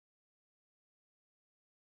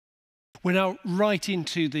We're now right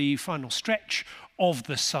into the final stretch of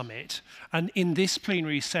the summit, and in this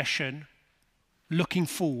plenary session, looking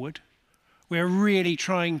forward, we're really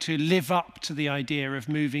trying to live up to the idea of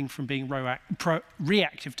moving from being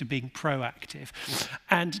reactive to being proactive.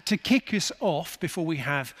 And to kick us off, before we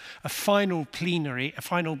have a final plenary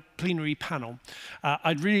panel,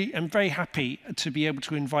 I'm very happy to be able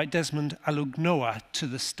to invite Desmond Alugnoa to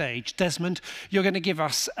the stage. Desmond, you're going to give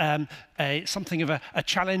us something of a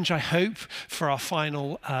challenge, I hope, for our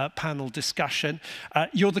final panel discussion.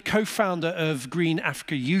 You're the co-founder of Green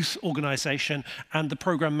Africa Youth Organization and the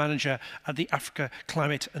program manager at the Africa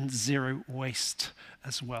Climate and Zero Waste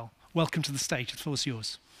as well. Welcome to the stage. The floor is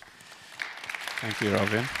yours. Thank you,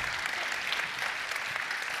 Robin.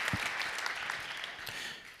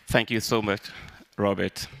 Thank you so much,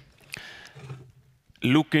 Robert.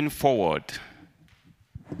 Looking forward,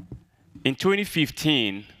 in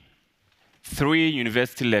 2015, 3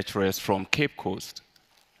 university lecturers from Cape Coast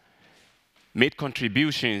made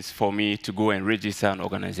contributions for me to go and register an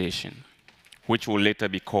organization, which will later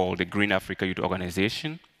be called the Green Africa Youth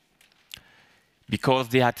Organization, because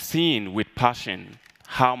they had seen with passion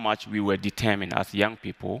how much we were determined as young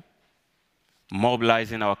people,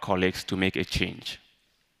 mobilizing our colleagues to make a change.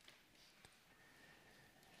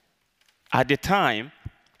 At the time,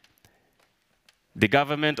 the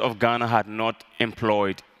government of Ghana had not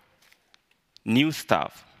employed new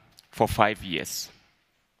staff for 5 years.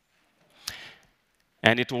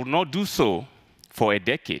 And it will not do so for a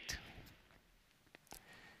decade.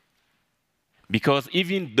 Because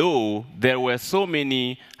even though there were so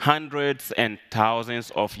many hundreds and thousands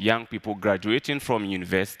of young people graduating from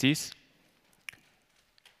universities,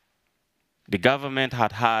 the government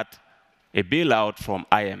had had a bailout from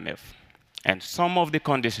IMF. And some of the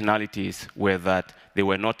conditionalities were that they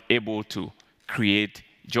were not able to create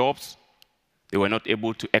jobs, they were not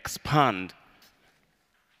able to expand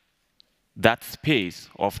that space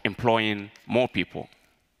of employing more people.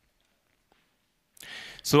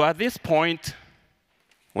 So at this point,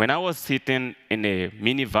 when I was sitting in a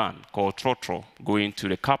minivan called Trotro, going to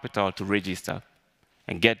the capital to register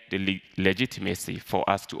and get the legitimacy for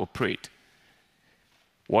us to operate,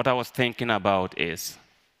 what I was thinking about is,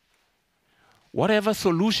 whatever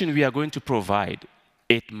solution we are going to provide,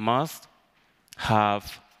 it must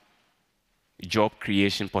have job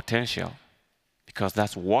creation potential, because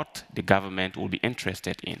that's what the government will be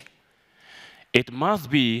interested in. It must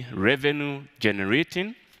be revenue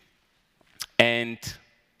generating, and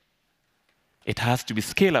it has to be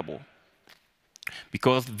scalable,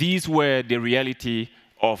 because these were the reality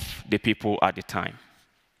of the people at the time.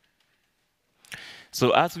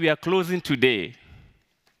 So as we are closing today,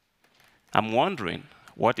 I'm wondering,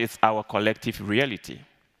 what is our collective reality?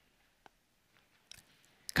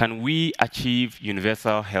 Can we achieve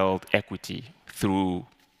universal health equity through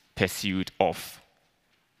pursuit of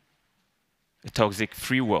a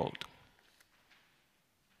toxic-free world?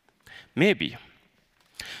 Maybe.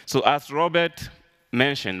 So as Robert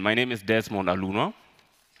mentioned, my name is Desmond Alugnoa.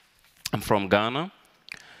 I'm from Ghana,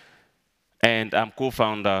 and I'm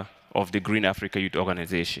co-founder of the Green Africa Youth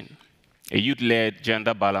Organization, a youth-led,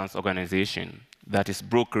 gender-balanced organization that is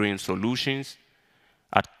brokering solutions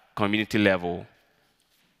at community level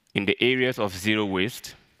in the areas of zero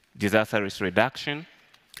waste, disaster risk reduction,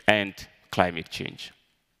 and climate change.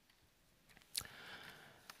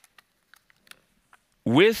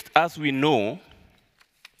 Waste, as we know,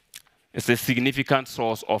 is a significant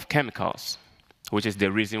source of chemicals, which is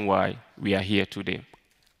the reason why we are here today.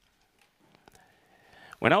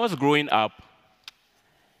 When I was growing up,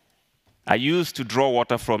 I used to draw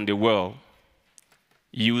water from the well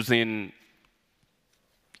using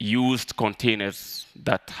used containers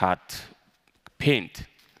that had paint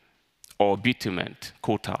or bitumen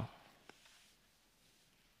coatal.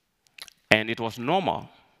 And it was normal.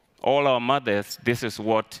 All our mothers, this is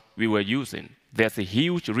what we were using. There's a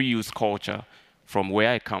huge reuse culture from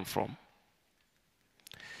where I come from.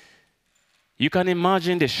 You can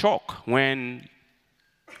imagine the shock when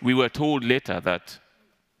we were told later that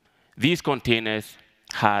these containers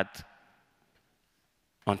had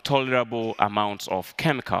intolerable amounts of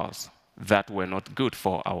chemicals that were not good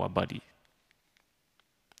for our body.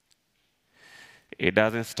 It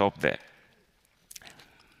doesn't stop there.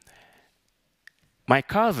 My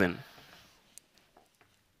cousin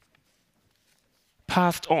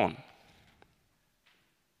passed on,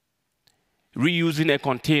 reusing a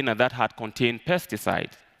container that had contained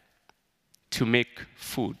pesticide to make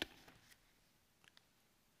food.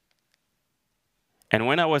 And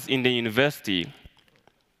when I was in the university,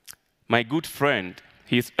 my good friend,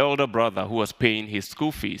 his elder brother, who was paying his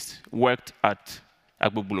school fees, worked at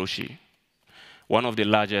Agbogbloshie one of the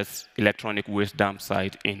largest electronic waste dump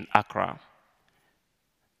sites in Accra,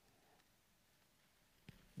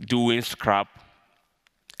 doing scrap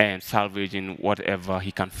and salvaging whatever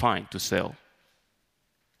he can find to sell.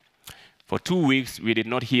 For 2 weeks, we did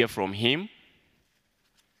not hear from him,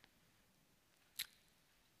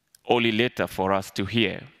 only later for us to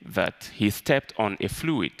hear that he stepped on a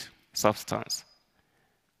fluid substance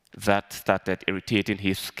that started irritating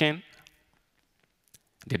his skin.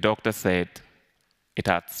 The doctor said it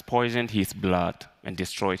had poisoned his blood and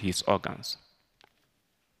destroyed his organs.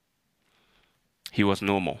 He was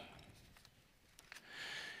no more.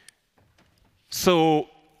 So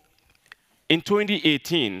in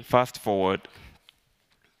 2018, fast forward,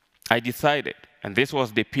 I decided, and this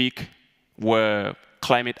was the peak where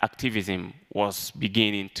climate activism was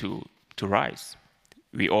beginning to rise.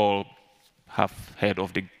 We all have heard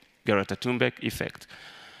of the Greta Thunberg effect.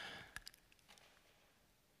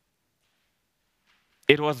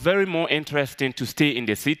 It was very more interesting to stay in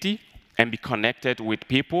the city and be connected with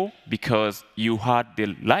people because you had the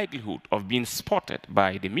likelihood of being spotted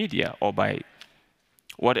by the media or by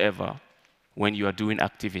whatever when you are doing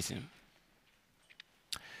activism.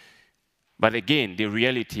 But again, the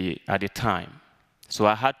reality at the time. So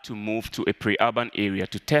I had to move to a pre-urban area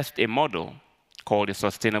to test a model called the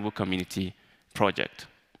Sustainable Community Project.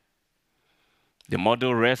 The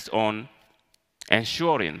model rests on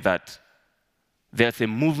ensuring that there's a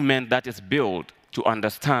movement that is built to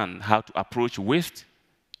understand how to approach waste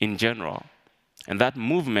in general. And that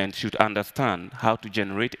movement should understand how to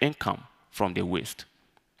generate income from the waste,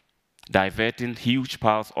 diverting huge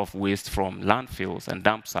piles of waste from landfills and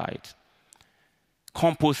dump sites,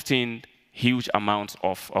 composting huge amounts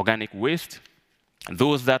of organic waste, and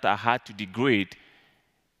those that are hard to degrade,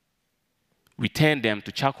 we turn them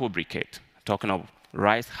to charcoal briquette, talking of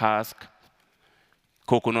rice husk,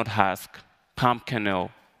 coconut husk, palm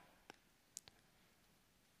kernel,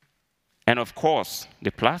 and of course,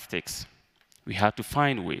 the plastics. We had to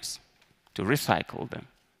find ways to recycle them.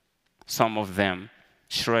 Some of them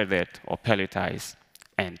shredded or pelletized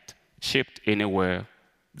and shipped anywhere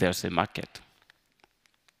there's a market.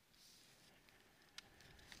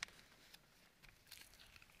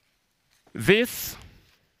 This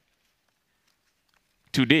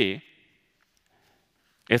today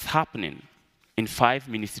is happening in 5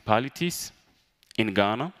 municipalities in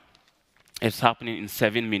Ghana. It's happening in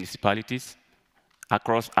 7 municipalities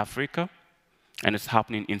across Africa, and it's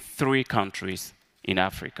happening in 3 countries in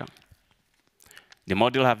Africa. The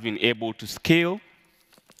model has been able to scale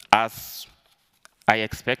as I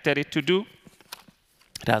expected it to do.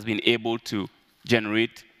 It has been able to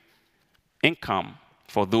generate income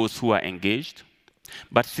for those who are engaged,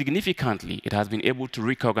 but significantly, it has been able to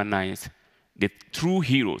recognize the true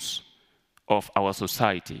heroes of our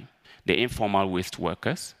society, the informal waste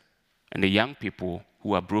workers, and the young people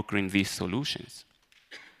who are brokering these solutions.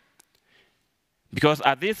 Because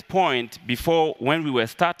at this point, before when we were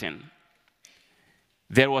starting,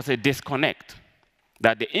 there was a disconnect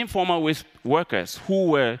that the informal waste workers who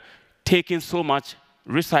were taking so much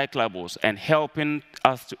recyclables and helping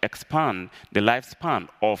us to expand the lifespan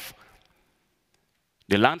of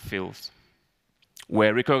the landfills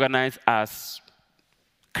were recognized as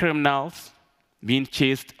criminals being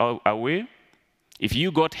chased away. If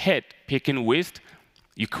you got hurt picking waste,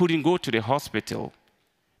 you couldn't go to the hospital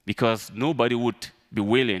because nobody would be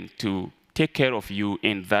willing to take care of you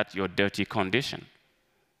in that your dirty condition.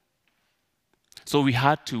 So we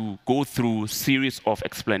had to go through a series of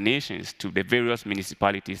explanations to the various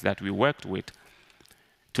municipalities that we worked with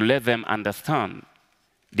to let them understand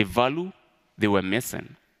the value they were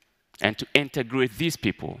missing and to integrate these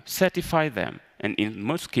people, certify them, and in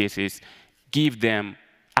most cases, give them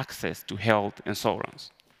access to health insurance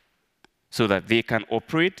so that they can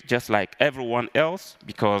operate just like everyone else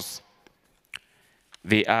because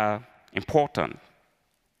they are important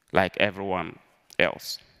like everyone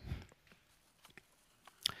else.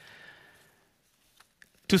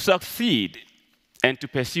 To succeed and to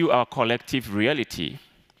pursue our collective reality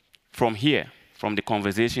from here, from the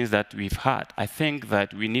conversations that we've had, I think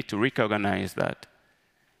that we need to recognize that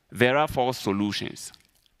there are 4 solutions.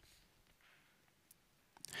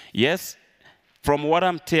 Yes, from what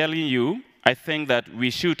I'm telling you, I think that we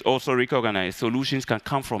should also recognize solutions can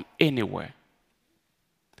come from anywhere.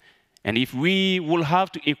 And if we will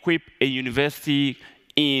have to equip a university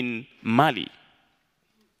in Mali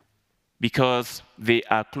because they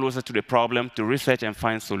are closer to the problem to research and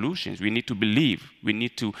find solutions, we need to believe, we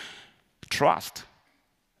need to trust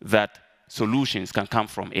that solutions can come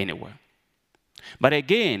from anywhere. But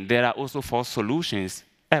again, there are also false solutions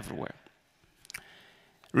everywhere.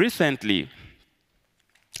 Recently,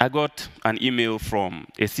 I got an email from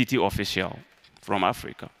a city official from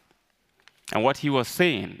Africa. And what he was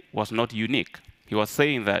saying was not unique. He was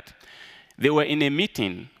saying that they were in a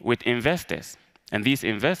meeting with investors, and these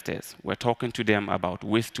investors were talking to them about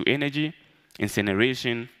waste to energy,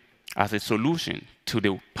 incineration, as a solution to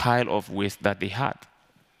the pile of waste that they had.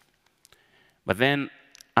 But then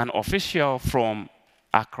an official from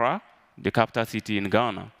Accra, the capital city in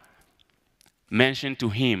Ghana, mentioned to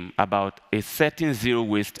him about a certain zero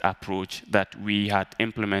waste approach that we had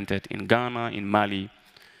implemented in Ghana, in Mali,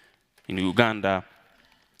 in Uganda,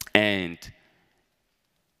 and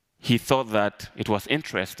he thought that it was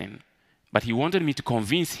interesting, but he wanted me to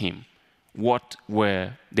convince him what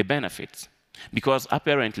were the benefits. Because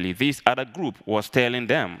apparently this other group was telling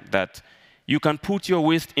them that you can put your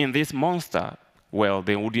waste in this monster. Well,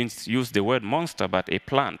 they wouldn't use the word monster, but a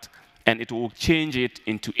plant, and it will change it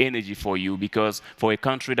into energy for you, because for a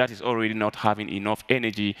country that is already not having enough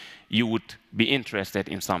energy, you would be interested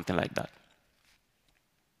in something like that.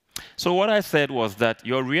 So what I said was that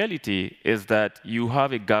your reality is that you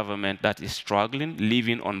have a government that is struggling,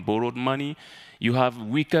 living on borrowed money. You have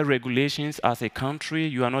weaker regulations as a country.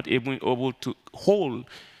 You are not able to hold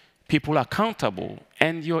people accountable,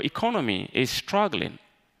 and your economy is struggling.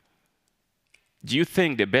 Do you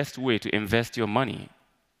think the best way to invest your money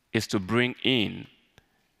is to bring in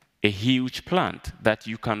a huge plant that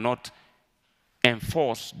you cannot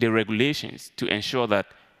enforce the regulations to ensure that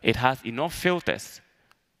it has enough filters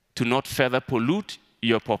to not further pollute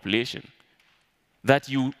your population, that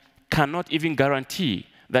you cannot even guarantee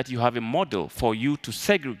that you have a model for you to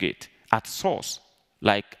segregate at source,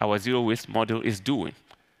 like our zero waste model is doing?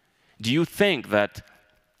 Do you think that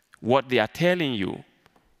what they are telling you,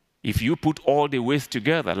 if you put all the waste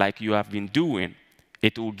together like you have been doing,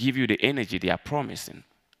 it will give you the energy they are promising?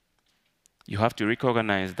 You have to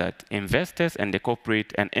recognize that investors and the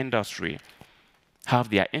corporate and industry have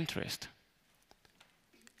their interest.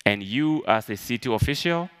 And you, as a city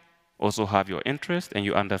official, also have your interest, and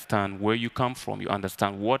you understand where you come from. You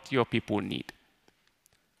understand what your people need.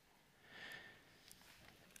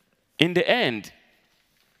 In the end,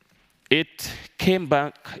 it came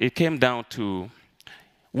down to,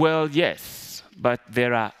 well, yes, but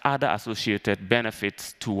there are other associated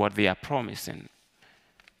benefits to what they are promising.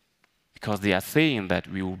 Because they are saying that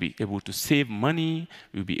we will be able to save money,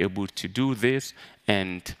 we'll be able to do this,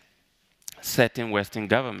 and certain Western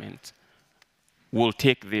governments will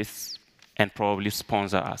take this and probably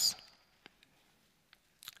sponsor us.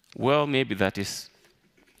 Well, maybe that is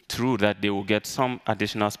true, that they will get some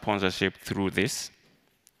additional sponsorship through this.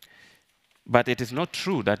 But it is not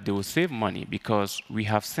true that they will save money, because we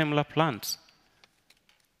have similar plants.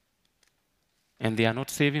 And they are not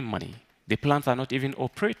saving money. The plants are not even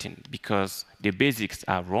operating because the basics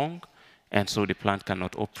are wrong, and so the plant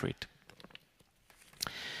cannot operate.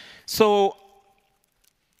 So,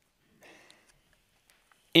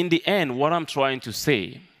 in the end, what I'm trying to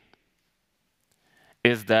say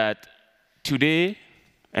is that today,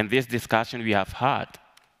 and this discussion we have had,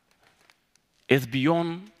 is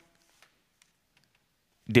beyond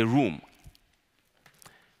the room.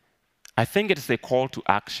 I think it is a call to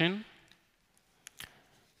action.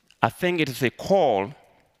 I think it is a call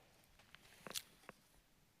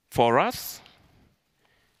for us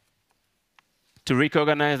to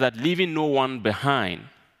recognize that leaving no one behind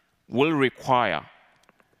will require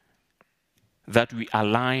that we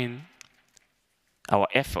align our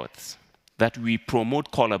efforts, that we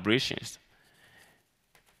promote collaborations,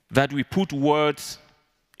 that we put words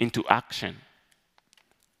into action,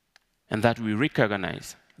 and that we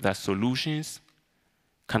recognize that solutions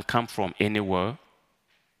can come from anywhere,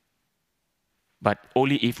 but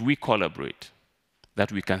only if we collaborate,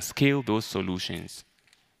 that we can scale those solutions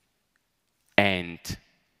and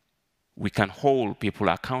we can hold people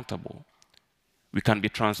accountable. We can be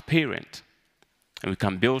transparent, and we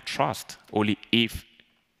can build trust only if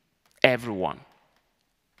everyone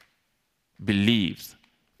believes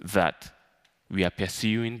that we are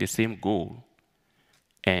pursuing the same goal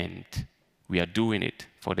and we are doing it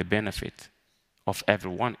for the benefit of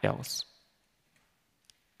everyone else.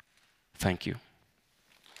 Thank you.